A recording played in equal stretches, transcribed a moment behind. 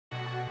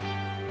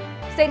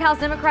State House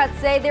Democrats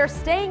say they're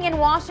staying in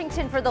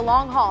Washington for the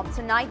long haul.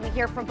 Tonight, we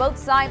hear from both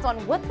sides on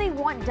what they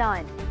want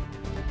done.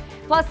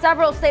 Plus,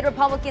 several state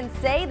Republicans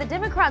say the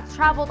Democrats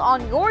traveled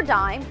on your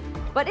dime.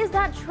 But is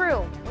that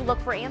true? We look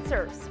for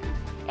answers.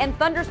 And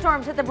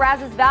thunderstorms hit the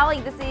Brazos Valley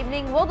this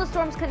evening. Will the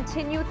storms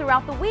continue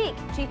throughout the week?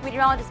 Chief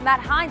Meteorologist Matt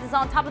Hines is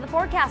on top of the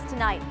forecast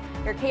tonight.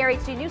 Your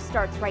KRHD News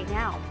starts right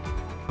now.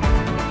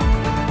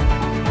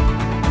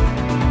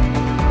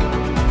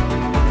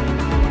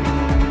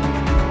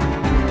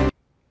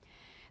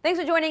 Thanks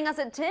for joining us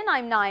at 10.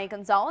 I'm Nia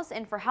Gonzalez,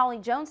 and for Holly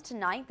Jones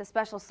tonight, the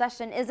special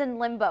session is in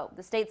limbo.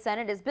 The state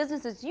Senate is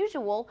business as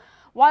usual,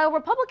 while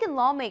Republican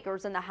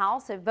lawmakers in the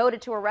House have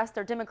voted to arrest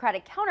their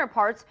Democratic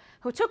counterparts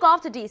who took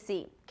off to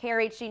D.C.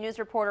 KRHD News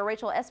reporter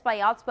Rachel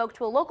Espaillat spoke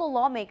to a local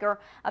lawmaker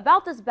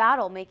about this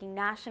battle making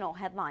national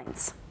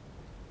headlines.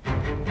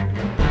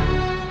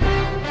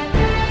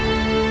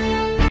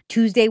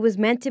 Tuesday was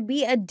meant to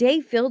be a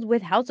day filled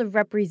with House of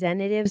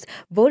Representatives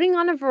voting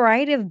on a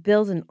variety of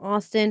bills in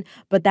Austin,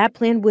 but that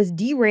plan was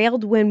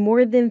derailed when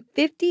more than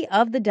 50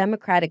 of the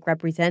Democratic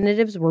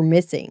representatives were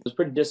missing. It was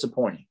pretty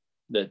disappointing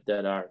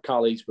that our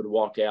colleagues would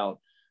walk out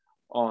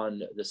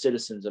on the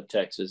citizens of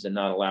Texas and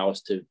not allow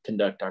us to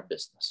conduct our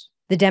business.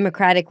 The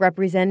Democratic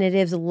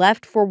representatives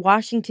left for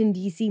Washington,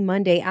 D.C.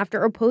 Monday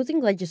after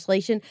opposing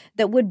legislation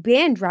that would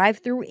ban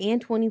drive-through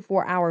and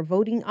 24-hour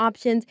voting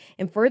options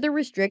and further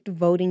restrict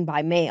voting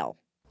by mail.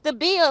 The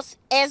bills,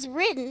 as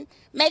written,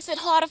 makes it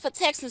harder for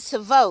Texans to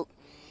vote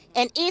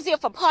and easier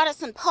for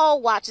partisan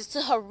poll watchers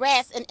to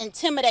harass and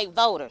intimidate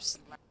voters.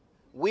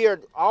 We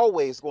are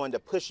always going to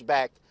push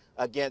back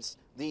against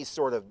these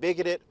sort of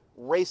bigoted,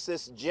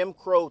 racist, Jim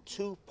Crow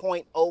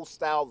 2.0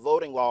 style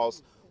voting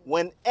laws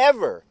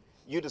whenever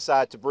you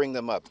decide to bring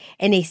them up.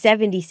 In a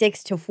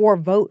 76-4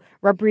 vote,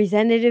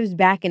 representatives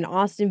back in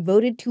Austin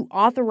voted to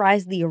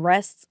authorize the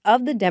arrests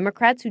of the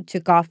Democrats who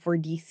took off for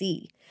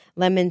D.C.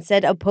 Lemon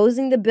said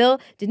opposing the bill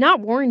did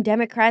not warrant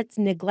Democrats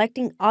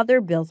neglecting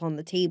other bills on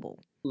the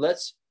table.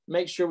 Let's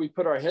make sure we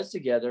put our heads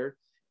together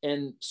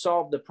and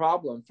solve the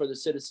problem for the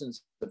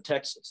citizens of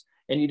Texas.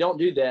 And you don't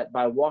do that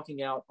by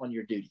walking out on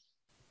your duty.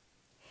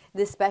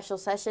 This special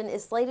session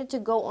is slated to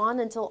go on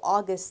until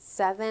August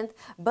 7th,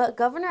 but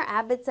Governor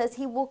Abbott says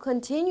he will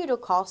continue to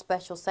call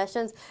special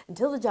sessions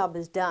until the job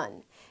is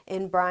done.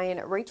 In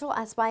Bryan, Rachel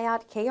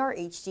Espaillat,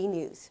 KRHD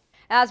News.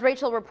 As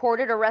Rachel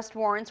reported, arrest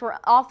warrants were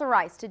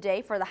authorized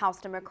today for the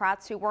House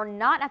Democrats who were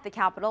not at the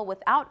Capitol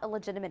without a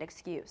legitimate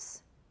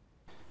excuse.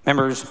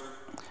 Members,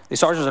 the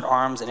sergeants at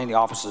arms and any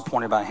officers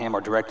appointed by him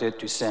are directed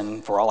to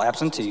send for all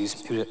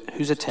absentees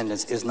whose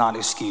attendance is not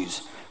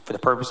excused for the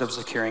purpose of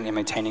securing and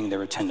maintaining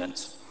their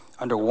attendance,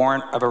 under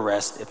warrant of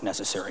arrest if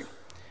necessary.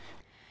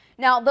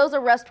 Now, those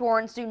arrest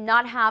warrants do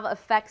not have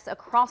effects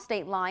across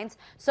state lines.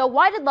 So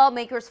why did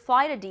lawmakers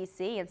fly to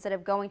D.C. instead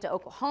of going to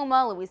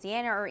Oklahoma,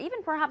 Louisiana, or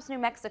even perhaps New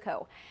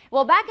Mexico?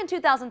 Well, back in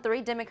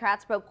 2003,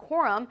 Democrats broke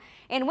quorum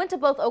and went to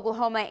both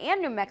Oklahoma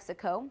and New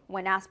Mexico.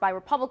 When asked by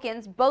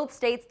Republicans, both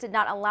states did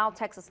not allow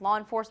Texas law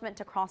enforcement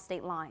to cross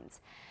state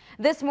lines.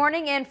 This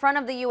morning in front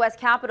of the U.S.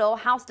 Capitol,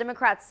 House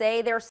Democrats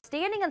say they're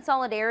standing in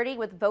solidarity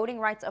with voting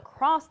rights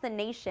across the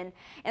nation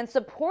and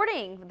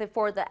supporting the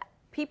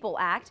People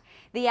Act.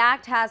 The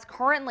act has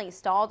currently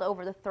stalled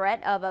over the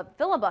threat of a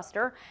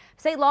filibuster.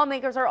 State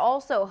lawmakers are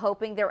also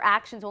hoping their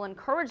actions will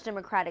encourage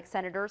Democratic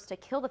senators to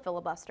kill the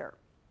filibuster.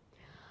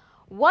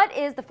 What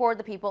is the For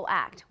the People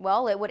Act?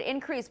 Well, it would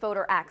increase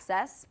voter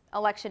access,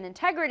 election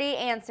integrity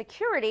and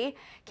security,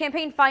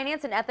 campaign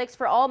finance and ethics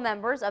for all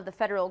members of the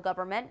federal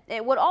government.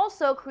 It would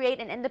also create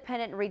an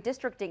independent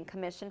redistricting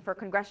commission for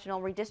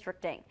congressional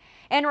redistricting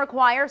and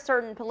require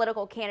certain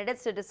political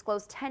candidates to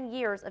disclose 10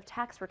 years of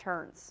tax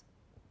returns.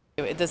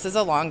 This is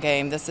a long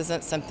game. This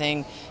isn't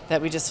something that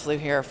we just flew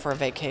here for a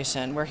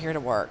vacation. We're here to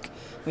work.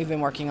 We've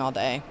been working all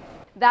day.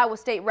 That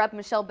was State Rep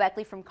Michelle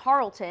Beckley from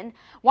Carlton.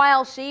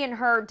 While she and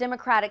her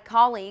Democratic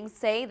colleagues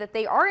say that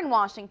they are in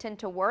Washington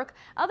to work,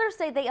 others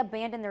say they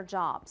abandoned their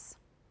jobs.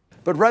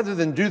 But rather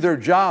than do their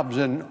jobs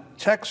in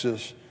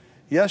Texas,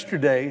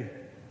 yesterday,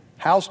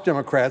 House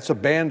Democrats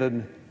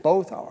abandoned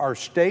both our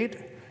state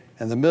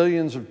and the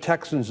millions of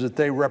Texans that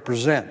they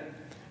represent,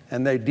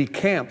 and they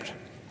decamped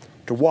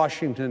to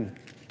Washington,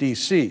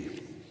 D.C.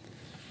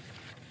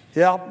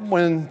 Yeah,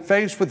 when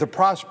faced with the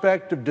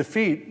prospect of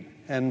defeat,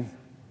 and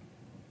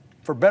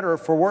for better or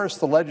for worse,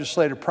 the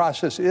legislative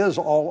process is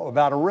all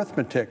about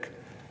arithmetic.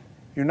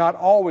 You're not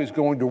always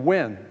going to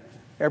win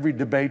every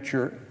debate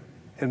you're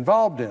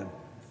involved in,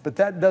 but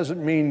that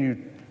doesn't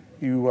mean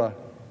you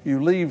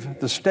leave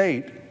the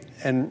state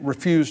and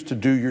refuse to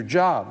do your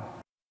job.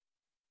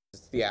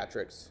 It's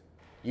theatrics.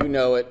 You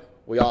know it.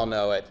 We all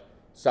know it.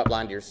 Stop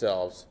lying to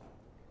yourselves.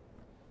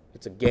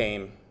 It's a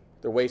game.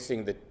 They're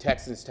wasting the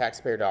Texans'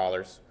 taxpayer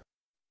dollars.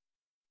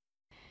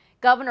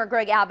 Governor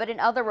Greg Abbott and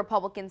other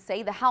Republicans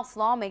say the House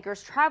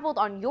lawmakers traveled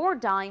on your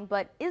dime,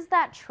 but is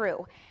that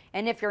true?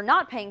 And if you're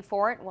not paying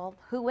for it, well,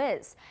 who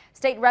is?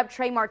 State Rep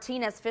Trey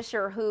Martinez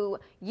Fisher, who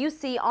you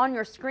see on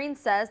your screen,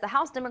 says the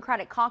House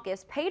Democratic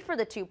Caucus paid for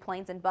the 2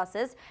 planes and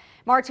buses.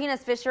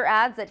 Martinez Fisher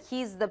adds that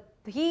he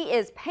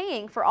is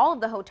paying for all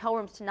of the hotel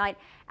rooms tonight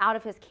out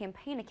of his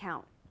campaign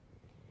account.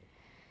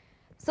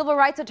 Civil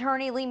rights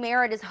attorney Lee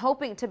Merritt is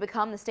hoping to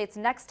become the state's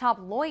next top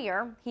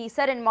lawyer. He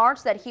said in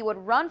March that he would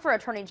run for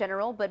attorney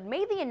general, but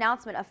made the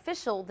announcement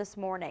official this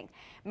morning.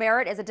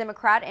 Merritt is a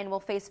Democrat and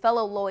will face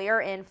fellow lawyer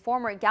and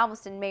former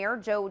Galveston Mayor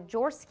Joe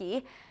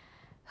Jaworski,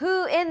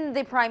 who in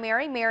the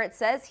primary, Merritt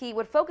says he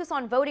would focus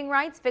on voting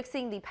rights,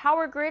 fixing the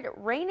power grid,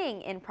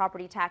 reining in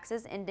property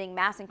taxes, ending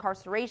mass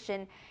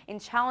incarceration,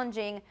 and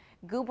challenging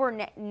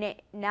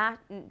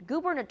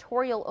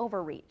gubernatorial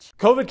overreach.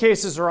 COVID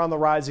cases are on the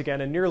rise again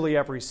in nearly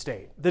every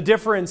state. The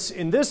difference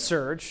in this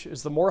surge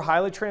is the more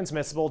highly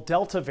transmissible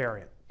Delta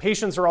variant.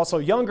 Patients are also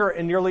younger,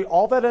 and nearly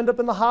all that end up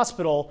in the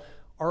hospital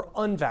are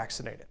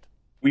unvaccinated.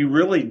 We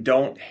really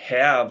don't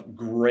have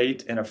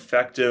great and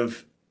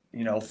effective,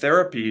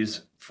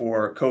 therapies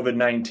for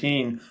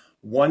COVID-19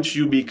 once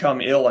you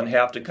become ill and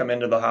have to come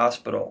into the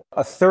hospital.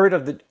 A third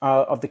of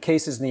the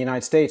cases in the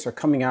United States are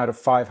coming out of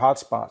 5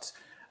 hotspots.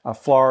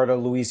 Florida,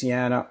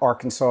 Louisiana,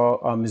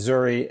 Arkansas,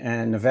 Missouri,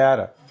 and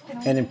Nevada.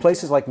 And in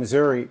places like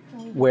Missouri,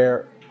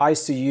 where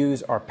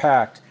ICUs are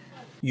packed,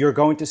 you're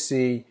going to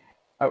see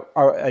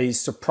a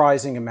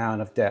surprising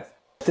amount of death.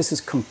 This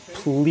is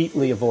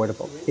completely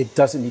avoidable. It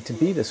doesn't need to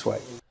be this way.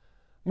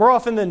 More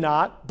often than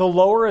not, the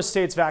lower a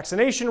state's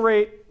vaccination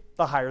rate,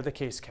 the higher the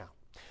case count.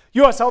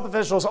 U.S. health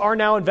officials are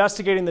now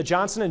investigating the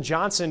Johnson &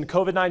 Johnson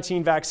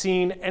COVID-19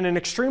 vaccine and an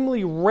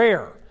extremely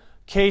rare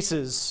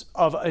cases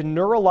of a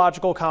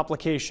neurological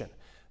complication.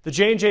 The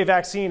J&J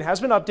vaccine has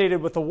been updated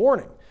with a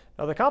warning.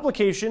 Now, the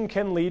complication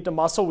can lead to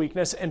muscle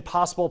weakness and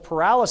possible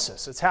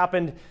paralysis. It's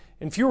happened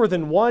in fewer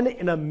than 1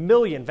 in a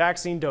million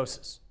vaccine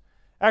doses.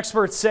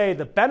 Experts say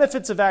the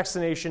benefits of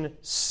vaccination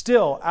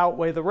still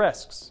outweigh the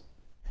risks.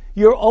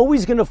 You're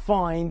always going to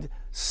find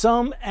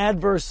some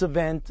adverse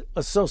event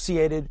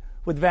associated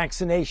with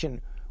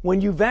vaccination.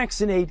 When you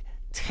vaccinate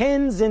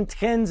tens and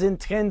tens and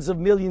tens of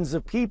millions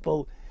of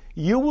people,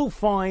 you will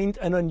find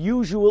an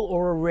unusual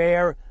or a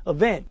rare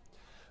event.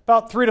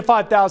 About 3,000 to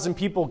 5,000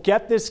 people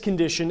get this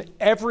condition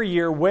every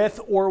year with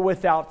or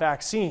without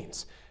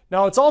vaccines.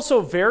 Now, it's also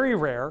very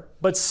rare,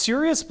 but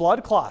serious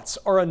blood clots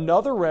are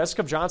another risk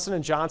of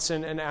Johnson &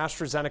 Johnson and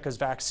AstraZeneca's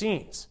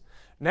vaccines.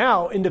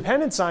 Now,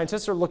 independent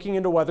scientists are looking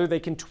into whether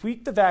they can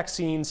tweak the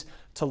vaccines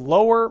to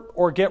lower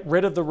or get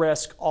rid of the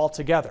risk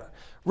altogether.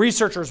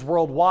 Researchers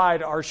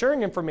worldwide are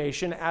sharing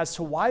information as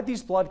to why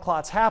these blood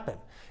clots happen.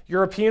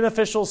 European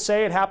officials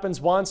say it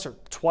happens once or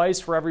twice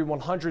for every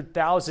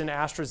 100,000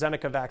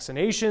 AstraZeneca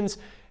vaccinations,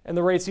 and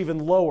the rate's even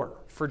lower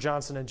for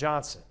Johnson &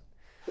 Johnson.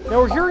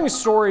 Now, we're hearing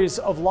stories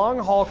of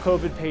long-haul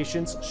COVID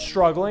patients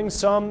struggling,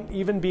 some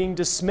even being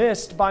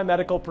dismissed by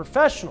medical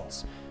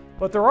professionals.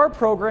 But there are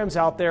programs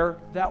out there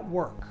that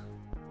work.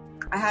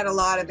 I had a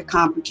lot of the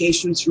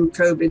complications from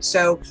COVID,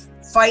 so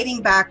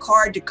fighting back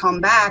hard to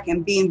come back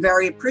and being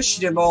very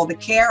appreciative of all the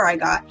care I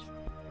got.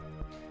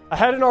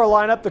 Ahead in our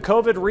lineup, the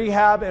COVID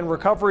rehab and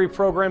recovery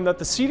program that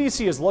the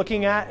CDC is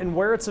looking at and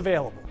where it's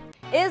available.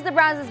 Is the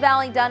Brazos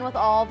Valley done with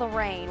all the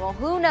rain? Well,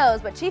 who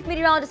knows, but Chief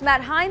Meteorologist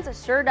Matt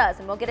Hines sure does,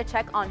 and we'll get a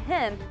check on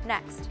him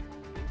next.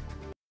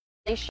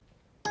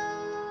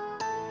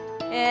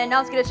 And now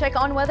let's get a check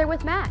on weather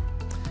with Matt.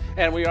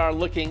 And we are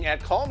looking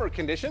at calmer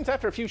conditions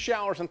after a few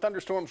showers and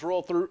thunderstorms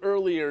rolled through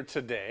earlier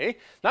today.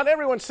 Not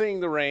everyone's seeing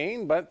the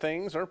rain, but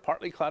things are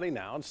partly cloudy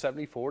now. It's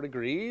 74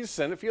 degrees,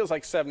 and it feels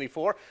like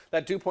 74.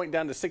 That dew point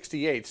down to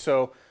 68.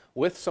 So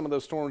with some of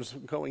those storms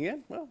going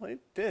in, well, it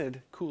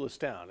did cool us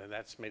down, and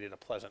that's made it a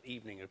pleasant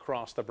evening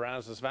across the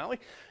Brazos Valley.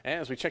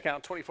 As we check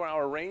out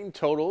 24-hour rain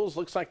totals,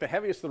 looks like the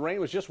heaviest of the rain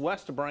was just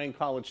west of Bryan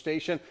College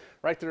Station,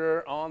 right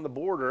there on the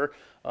border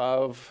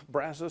of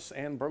Brazos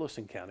and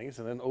Burleson counties,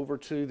 and then over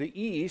to the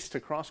east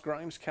across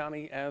Grimes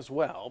County as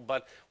well.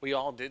 But we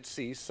all did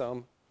see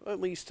some at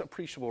least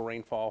appreciable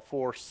rainfall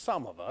for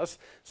some of us.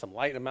 Some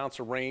light amounts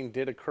of rain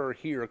did occur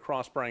here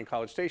across Bryan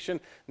College Station.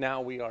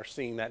 Now we are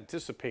seeing that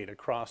dissipate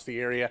across the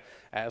area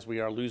as we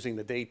are losing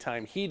the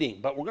daytime heating.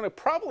 But we're going to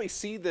probably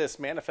see this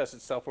manifest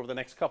itself over the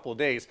next couple of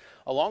days.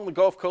 Along the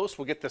Gulf Coast,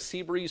 we'll get the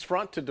sea breeze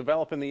front to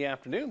develop in the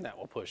afternoon. That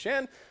will push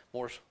in.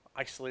 More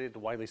isolated to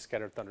widely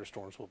scattered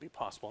thunderstorms will be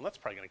possible, and that's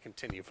probably going to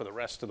continue for the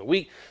rest of the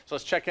week. So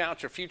let's check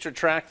out your future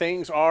track.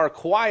 Things are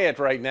quiet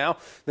right now.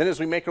 Then as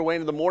we make our way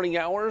into the morning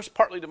hours,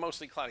 partly to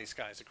mostly cloudy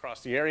skies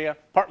across the area,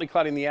 partly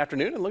cloudy in the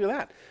afternoon, and look at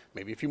that.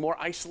 Maybe a few more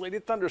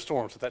isolated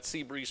thunderstorms with that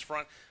sea breeze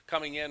front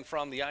coming in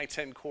from the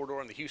I-10 corridor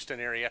in the Houston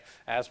area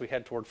as we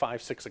head toward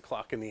 5, 6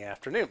 o'clock in the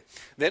afternoon.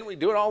 Then we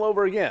do it all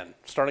over again,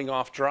 starting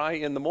off dry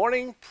in the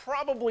morning,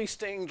 probably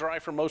staying dry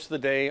for most of the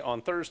day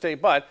on Thursday,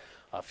 but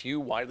A few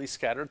widely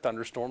scattered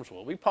thunderstorms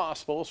will be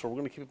possible, so we're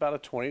going to keep about a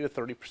 20 to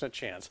 30%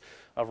 chance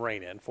of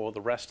rain in for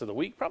the rest of the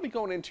week, probably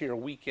going into your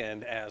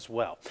weekend as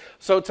well.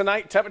 So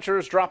tonight,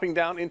 temperatures dropping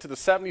down into the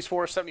 70s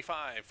for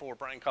 75 for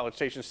Bryan College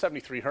Station,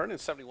 73 Hearn, and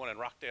 71 in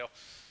Rockdale.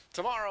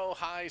 Tomorrow,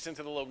 highs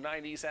into the low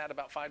 90s at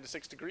about 5 to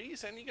 6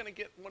 degrees, and you're going to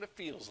get what it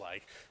feels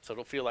like. So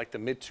it'll feel like the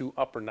mid to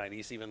upper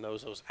 90s, even though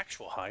those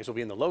actual highs will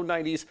be in the low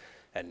 90s.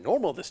 And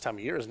normal this time of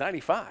year is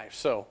 95.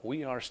 So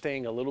we are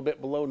staying a little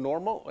bit below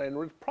normal, and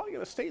we're probably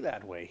going to stay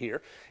that way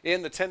here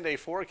in the 10-day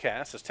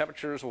forecast, as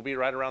temperatures will be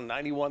right around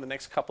 91 the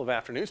next couple of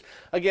afternoons.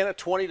 Again, a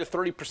 20 to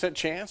 30%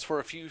 chance for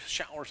a few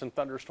showers and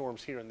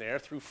thunderstorms here and there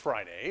through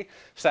Friday,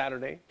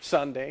 Saturday,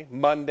 Sunday,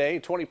 Monday,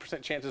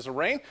 20% chances of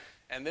rain.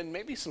 And then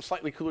maybe some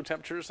slightly cooler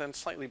temperatures and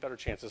slightly better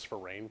chances for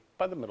rain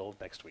by the middle of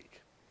next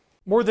week.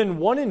 More than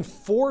 1 in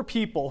 4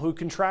 people who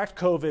contract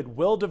COVID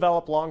will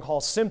develop long-haul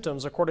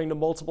symptoms, according to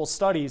multiple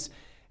studies.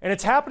 And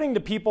it's happening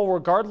to people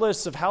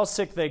regardless of how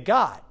sick they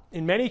got.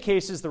 In many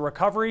cases, the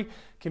recovery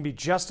can be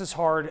just as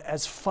hard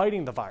as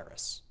fighting the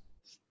virus.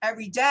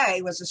 Every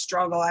day was a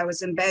struggle. I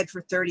was in bed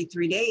for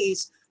 33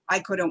 days. I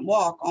couldn't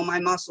walk. All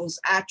my muscles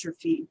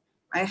atrophied.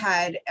 I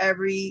had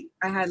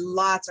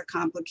lots of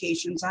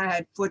complications. I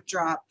had foot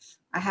drop.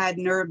 I had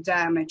nerve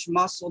damage,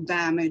 muscle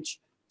damage,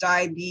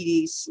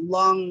 diabetes,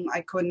 lung.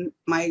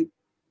 My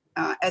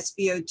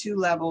SpO2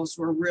 levels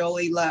were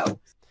really low.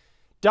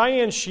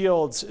 Diane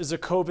Shields is a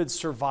COVID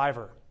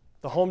survivor.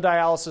 The home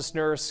dialysis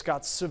nurse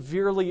got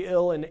severely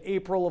ill in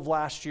April of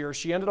last year.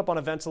 She ended up on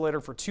a ventilator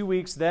for 2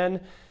 weeks,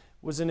 then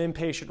was in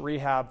inpatient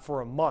rehab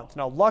for a month.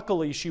 Now,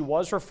 luckily, she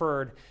was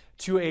referred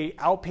to an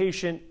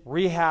outpatient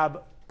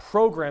rehab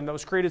program that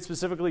was created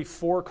specifically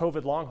for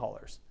COVID long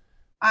haulers.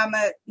 I'm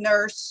a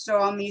nurse, so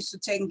I'm used to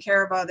taking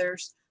care of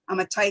others. I'm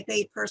a type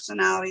A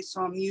personality,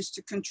 so I'm used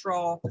to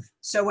control.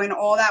 So when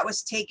all that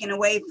was taken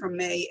away from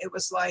me, it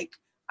was like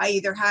I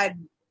either had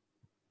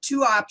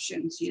 2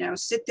 options,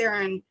 sit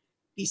there and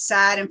be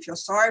sad and feel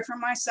sorry for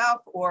myself,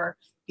 or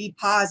be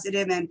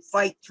positive and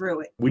fight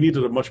through it. We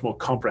needed a much more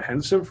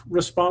comprehensive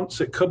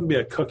response. It couldn't be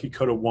a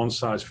cookie-cutter,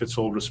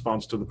 one-size-fits-all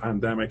response to the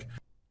pandemic.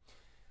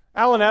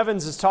 Alan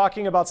Evans is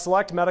talking about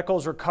Select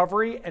Medical's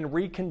recovery and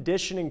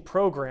reconditioning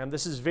program.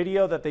 This is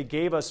video that they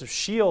gave us of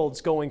Shields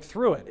going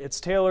through it. It's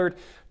tailored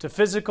to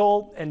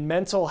physical and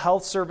mental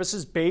health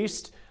services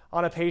based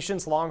on a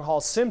patient's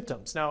long-haul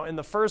symptoms. Now, in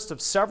the first of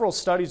several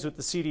studies with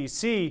the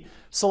CDC,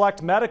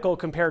 Select Medical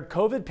compared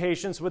COVID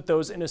patients with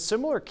those in a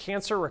similar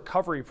cancer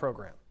recovery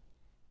program.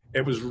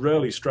 It was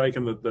really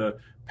striking that the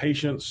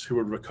patients who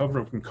were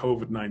recovering from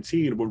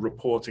COVID-19 were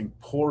reporting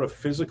poorer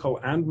physical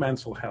and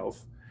mental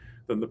health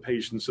than the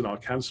patients in our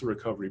cancer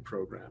recovery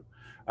program.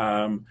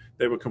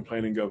 They were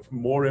complaining of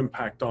more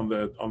impact on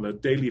the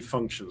daily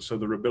functions, so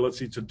their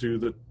ability to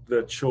do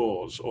the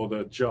chores or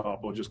the job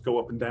or just go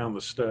up and down the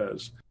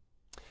stairs.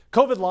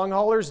 COVID long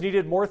haulers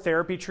needed more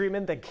therapy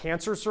treatment than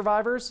cancer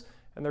survivors,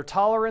 and their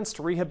tolerance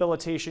to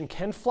rehabilitation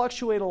can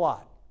fluctuate a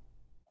lot.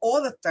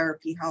 All the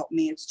therapy helped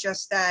me. It's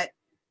just that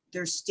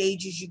there's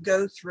stages you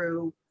go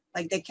through.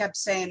 Like they kept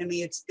saying to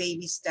me, it's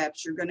baby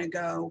steps. You're going to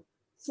go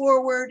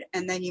forward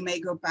and then you may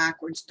go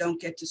backwards.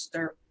 Don't get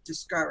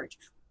discouraged.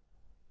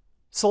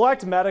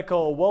 Select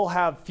Medical will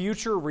have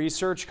future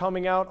research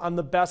coming out on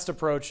the best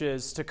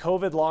approaches to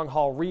COVID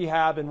long-haul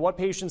rehab and what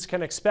patients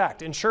can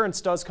expect.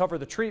 Insurance does cover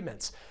the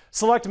treatments.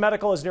 Select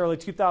Medical has nearly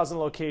 2,000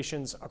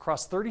 locations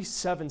across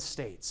 37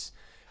 states.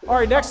 All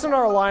right, next on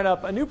our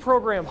lineup, a new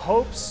program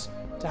hopes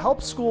to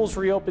help schools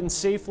reopen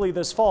safely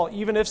this fall,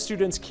 even if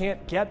students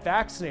can't get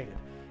vaccinated.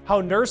 How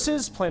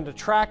nurses plan to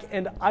track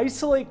and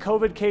isolate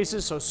COVID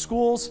cases so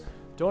schools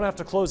don't have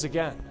to close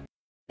again.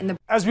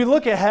 As we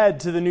look ahead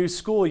to the new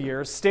school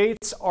year,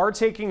 states are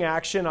taking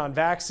action on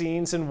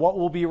vaccines and what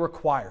will be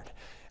required.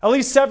 At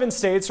least 7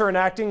 states are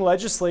enacting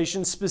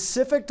legislation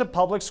specific to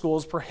public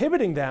schools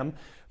prohibiting them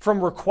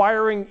from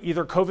requiring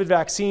either COVID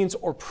vaccines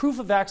or proof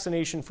of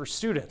vaccination for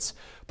students.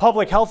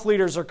 Public health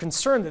leaders are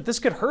concerned that this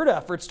could hurt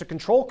efforts to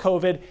control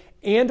COVID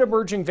and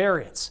emerging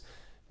variants.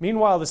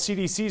 Meanwhile, the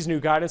CDC's new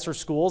guidance for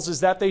schools is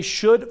that they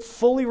should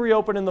fully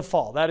reopen in the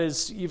fall. That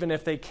is, even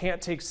if they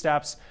can't take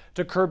steps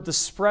to curb the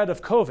spread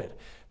of COVID.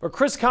 But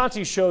Chris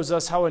Conti shows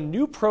us how a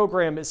new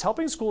program is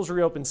helping schools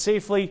reopen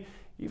safely,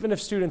 even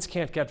if students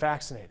can't get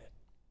vaccinated.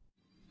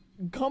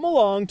 Come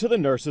along to the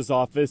nurse's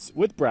office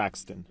with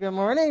Braxton. Good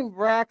morning,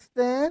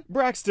 Braxton.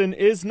 Braxton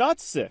is not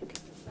sick.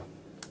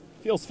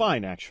 Feels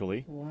fine,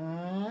 actually.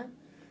 1,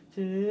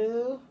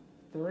 2,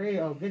 3.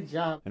 Oh, good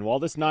job. And while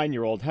this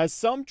 9-year-old has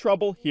some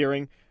trouble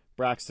hearing,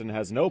 Braxton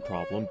has no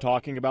problem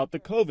talking about the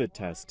COVID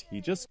test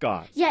he just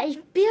got. Yeah,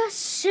 it feels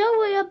so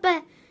weird,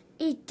 but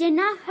it did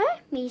not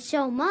hurt me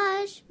so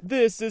much.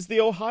 This is the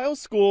Ohio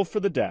School for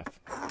the Deaf,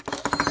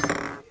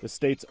 the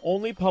state's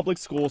only public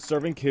school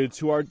serving kids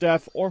who are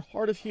deaf or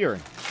hard of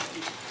hearing.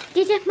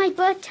 This is my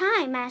birth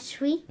time,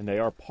 Ashley. And they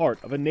are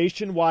part of a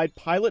nationwide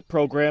pilot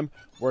program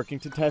working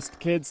to test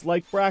kids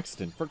like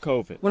Braxton for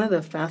COVID. One of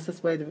the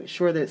fastest ways to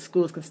ensure that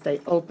schools can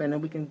stay open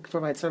and we can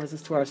provide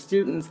services to our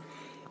students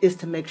is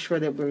to make sure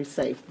that we're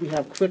safe. We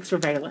have quick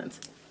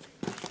surveillance.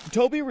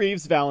 Toby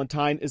Reeves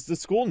Valentine is the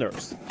school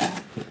nurse.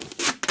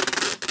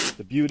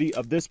 The beauty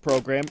of this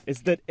program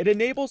is that it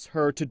enables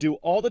her to do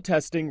all the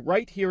testing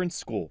right here in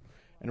school,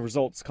 and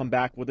results come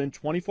back within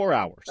 24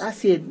 hours. I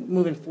see it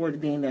moving forward to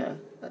being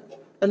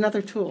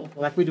another tool,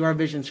 like we do our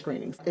vision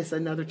screenings. It's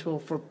another tool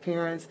for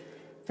parents,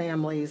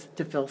 families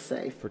to feel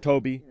safe. For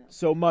Toby,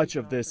 so much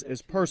of this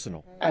is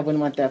personal. I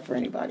wouldn't want that for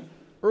anybody.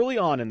 Early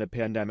on in the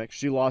pandemic,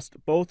 she lost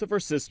both of her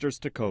sisters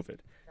to COVID,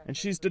 and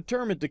she's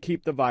determined to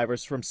keep the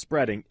virus from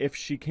spreading if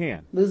she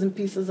can. Losing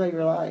pieces of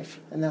your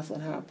life, and that's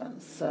what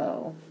happens.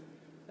 So,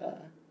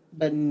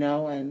 but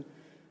no, and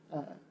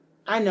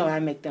I know I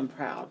make them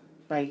proud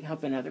by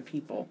helping other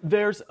people.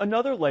 There's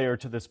another layer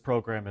to this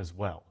program as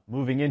well.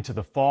 Moving into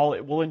the fall,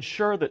 it will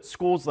ensure that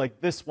schools like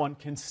this one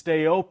can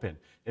stay open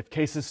if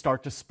cases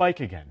start to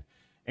spike again,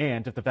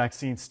 and if the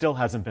vaccine still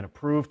hasn't been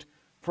approved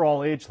for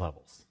all age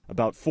levels.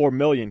 About 4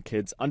 million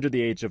kids under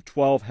the age of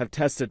 12 have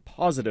tested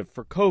positive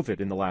for COVID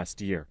in the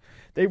last year.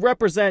 They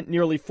represent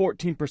nearly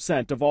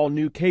 14% of all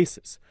new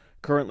cases.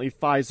 Currently,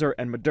 Pfizer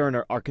and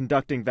Moderna are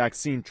conducting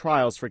vaccine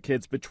trials for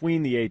kids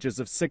between the ages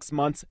of 6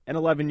 months and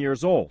 11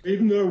 years old.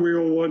 Even though we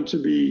all want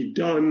to be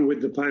done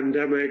with the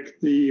pandemic,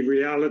 the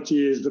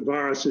reality is the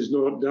virus is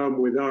not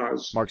done with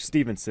us. Mark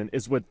Stevenson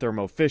is with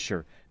Thermo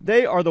Fisher.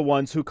 They are the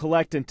ones who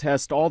collect and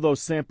test all those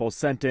samples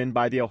sent in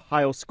by the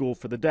Ohio School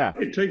for the Deaf.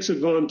 It takes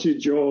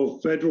advantage of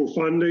federal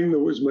funding that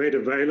was made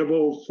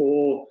available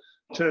for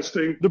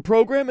testing. The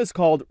program is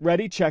called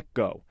Ready, Check,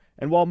 Go.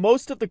 And while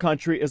most of the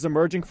country is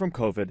emerging from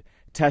COVID,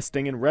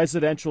 testing in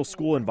residential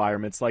school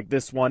environments like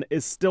this one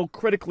is still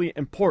critically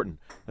important,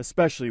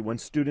 especially when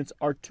students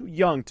are too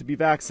young to be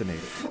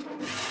vaccinated.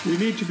 We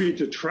need to be able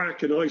to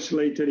track and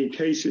isolate any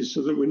cases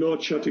so that we're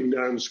not shutting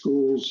down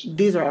schools.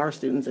 These are our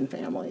students and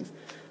families,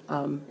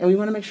 and we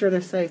want to make sure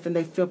they're safe and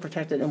they feel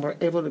protected, and we're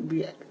able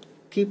to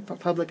keep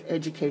public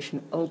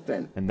education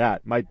open. And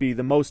that might be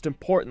the most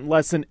important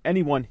lesson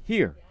anyone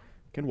here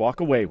can walk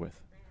away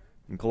with.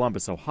 In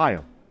Columbus,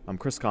 Ohio, I'm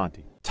Chris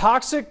Conti.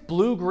 Toxic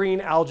blue-green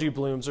algae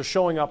blooms are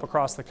showing up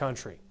across the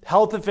country.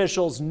 Health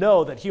officials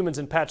know that humans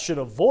and pets should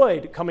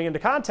avoid coming into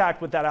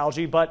contact with that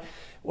algae, but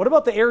what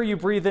about the air you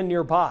breathe in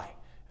nearby?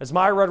 As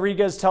Maya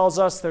Rodriguez tells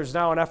us, there's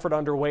now an effort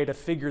underway to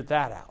figure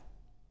that out.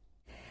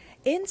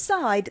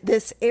 Inside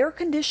this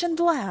air-conditioned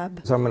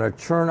lab, So I'm going to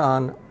turn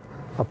on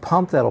a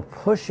pump that'll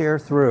push air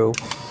through.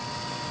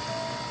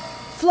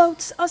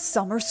 floats a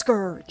summer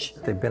scourge.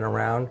 They've been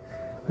around,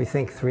 we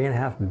think,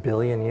 3.5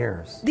 billion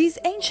years. These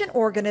ancient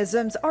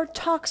organisms are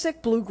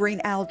toxic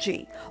blue-green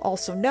algae,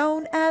 also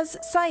known as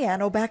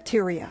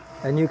cyanobacteria.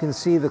 And you can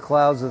see the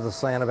clouds of the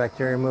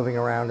cyanobacteria moving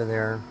around in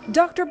there.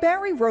 Dr.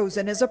 Barry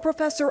Rosen is a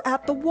professor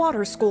at the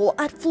Water School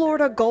at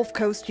Florida Gulf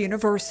Coast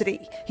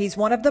University. He's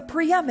one of the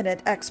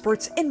preeminent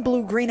experts in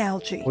blue-green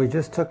algae. We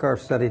just took our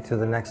study to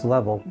the next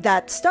level.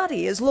 That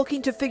study is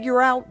looking to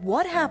figure out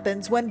what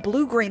happens when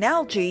blue-green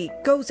algae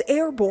goes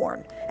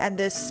airborne, and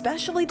this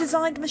specially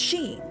designed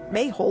machine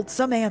may hold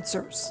some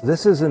answers.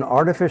 This is an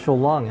artificial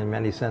lung in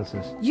many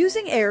senses.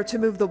 Using air to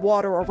move the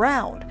water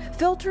around,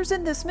 filters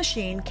in this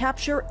machine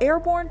capture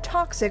airborne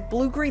toxic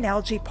blue-green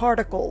algae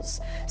particles,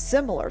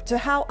 similar to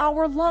how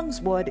our lungs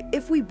would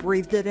if we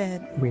breathed it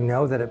in. We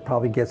know that it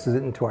probably gets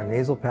into our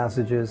nasal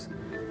passages.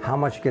 How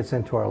much gets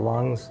into our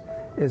lungs?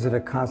 Is it a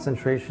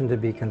concentration to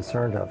be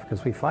concerned of?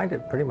 Because we find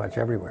it pretty much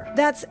everywhere.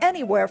 That's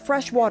anywhere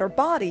freshwater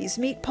bodies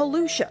meet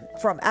pollution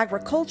from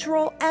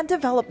agricultural and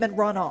development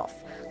runoff.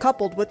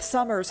 Coupled with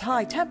summer's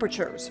high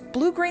temperatures,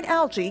 blue-green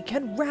algae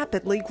can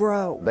rapidly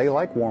grow. They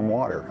like warm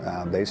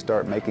water. They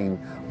start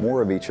making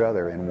more of each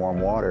other in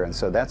warm water, and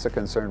so that's a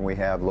concern we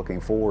have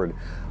looking forward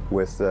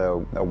with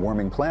a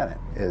warming planet,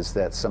 is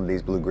that some of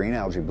these blue-green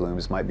algae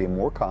blooms might be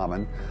more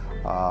common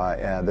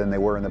than they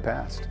were in the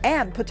past.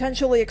 And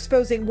potentially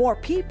exposing more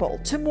people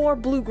to more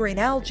blue-green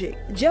algae.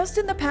 Just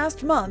in the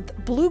past month,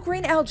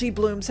 blue-green algae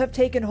blooms have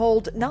taken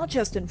hold not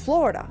just in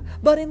Florida,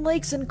 but in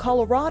lakes in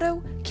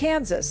Colorado,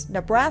 Kansas,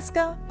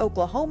 Nebraska,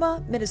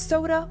 Oklahoma,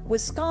 Minnesota,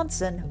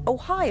 Wisconsin,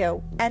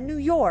 Ohio, and New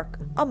York,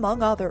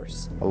 among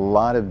others. A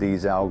lot of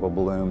these algal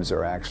blooms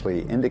are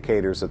actually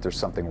indicators that there's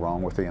something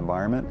wrong with the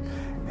environment,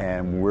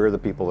 and we're the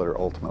people that are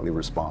ultimately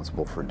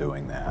responsible for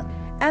doing that.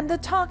 And the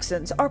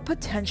toxins are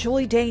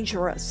potentially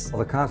dangerous. Well,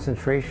 the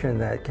concentration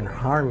that can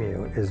harm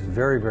you is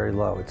very, very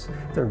low.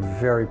 They're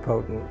very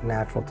potent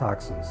natural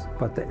toxins.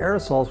 But the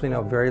aerosols we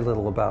know very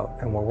little about,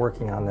 and we're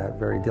working on that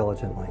very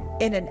diligently.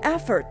 In an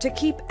effort to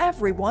keep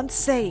everyone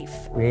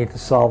safe. We need to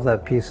solve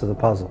that piece of the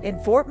puzzle. In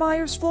Fort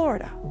Myers,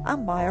 Florida,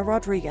 I'm Maya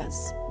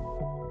Rodriguez.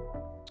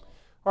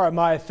 All right,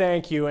 Maya,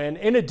 thank you. And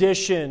in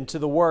addition to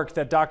the work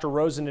that Dr.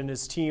 Rosen and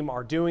his team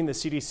are doing, the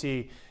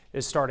CDC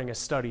is starting a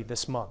study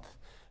this month.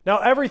 Now,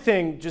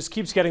 everything just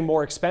keeps getting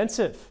more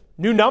expensive.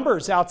 New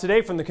numbers out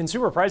today from the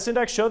Consumer Price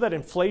Index show that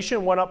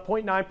inflation went up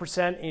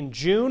 0.9% in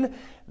June.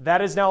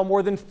 That is now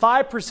more than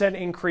 5%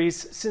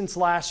 increase since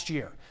last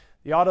year.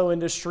 The auto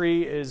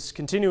industry is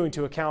continuing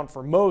to account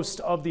for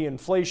most of the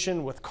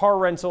inflation, with car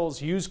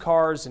rentals, used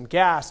cars, and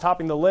gas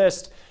topping the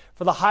list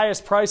for the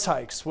highest price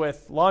hikes,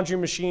 with laundry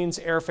machines,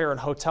 airfare,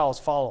 and hotels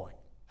following.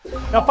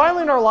 Now,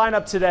 finally in our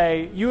lineup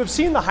today, you have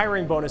seen the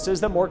hiring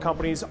bonuses that more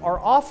companies are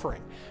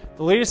offering.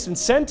 The latest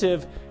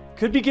incentive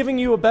could be giving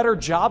you a better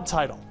job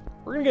title.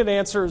 We're going to get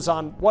answers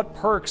on what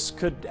perks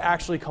could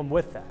actually come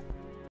with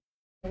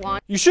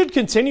that. You should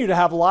continue to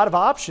have a lot of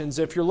options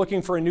if you're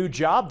looking for a new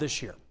job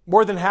this year.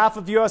 More than half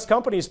of U.S.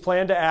 companies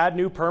plan to add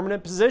new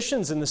permanent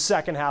positions in the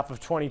second half of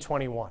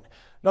 2021.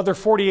 Another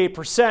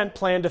 48%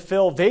 plan to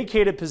fill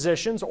vacated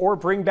positions or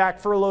bring back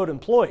furloughed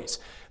employees.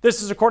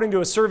 This is according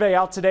to a survey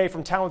out today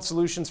from talent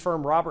solutions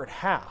firm Robert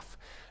Half.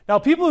 Now,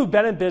 people who've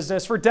been in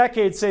business for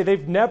decades say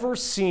they've never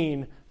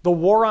seen the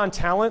war on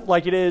talent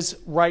like it is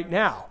right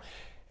now.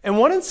 And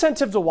one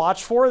incentive to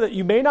watch for that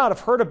you may not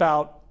have heard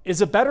about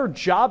is a better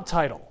job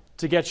title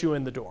to get you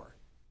in the door.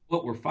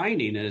 What we're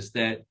finding is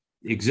that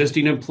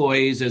existing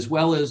employees as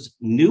well as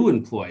new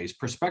employees,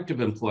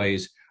 prospective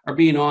employees, are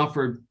being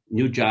offered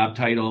new job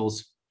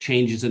titles,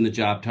 changes in the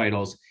job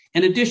titles,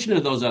 in addition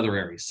to those other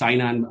areas,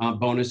 sign-on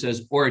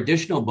bonuses or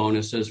additional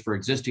bonuses for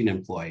existing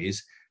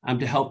employees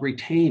to help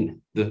retain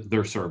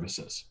their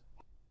services.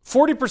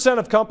 40%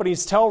 of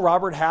companies tell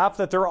Robert Half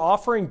that they're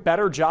offering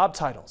better job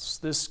titles.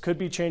 This could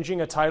be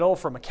changing a title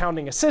from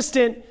accounting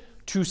assistant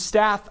to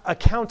staff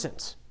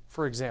accountant,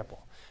 for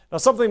example. Now,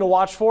 something to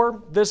watch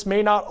for, this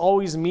may not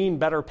always mean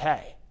better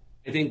pay.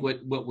 I think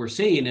what we're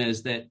seeing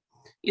is that,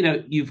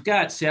 you've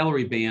got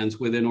salary bands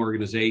within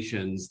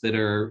organizations that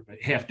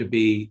have to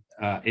be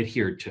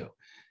adhered to.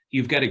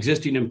 You've got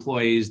existing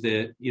employees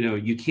that,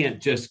 you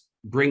can't just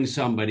bring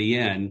somebody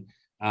in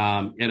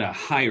at a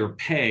higher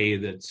pay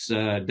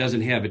that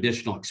doesn't have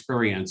additional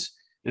experience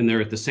and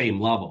they're at the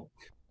same level.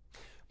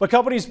 But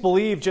companies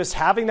believe just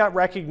having that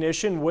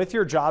recognition with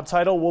your job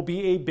title will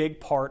be a big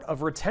part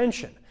of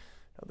retention.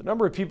 Now, the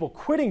number of people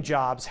quitting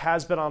jobs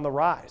has been on the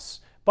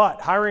rise.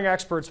 But hiring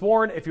experts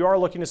warn if you are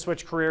looking to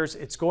switch careers,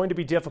 it's going to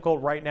be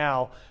difficult right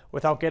now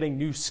without getting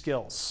new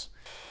skills.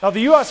 Now, the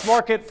U.S.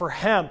 market for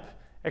hemp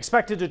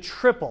expected to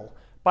triple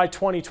by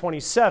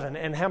 2027,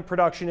 and hemp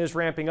production is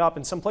ramping up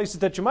in some places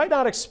that you might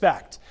not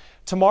expect.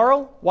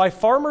 Tomorrow, why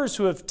farmers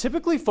who have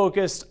typically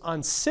focused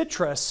on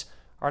citrus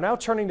are now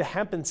turning to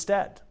hemp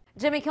instead.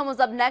 Jimmy Kimmel's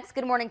up next.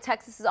 Good Morning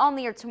Texas is on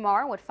the air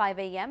tomorrow at 5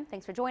 a.m.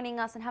 Thanks for joining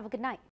us and have a good night.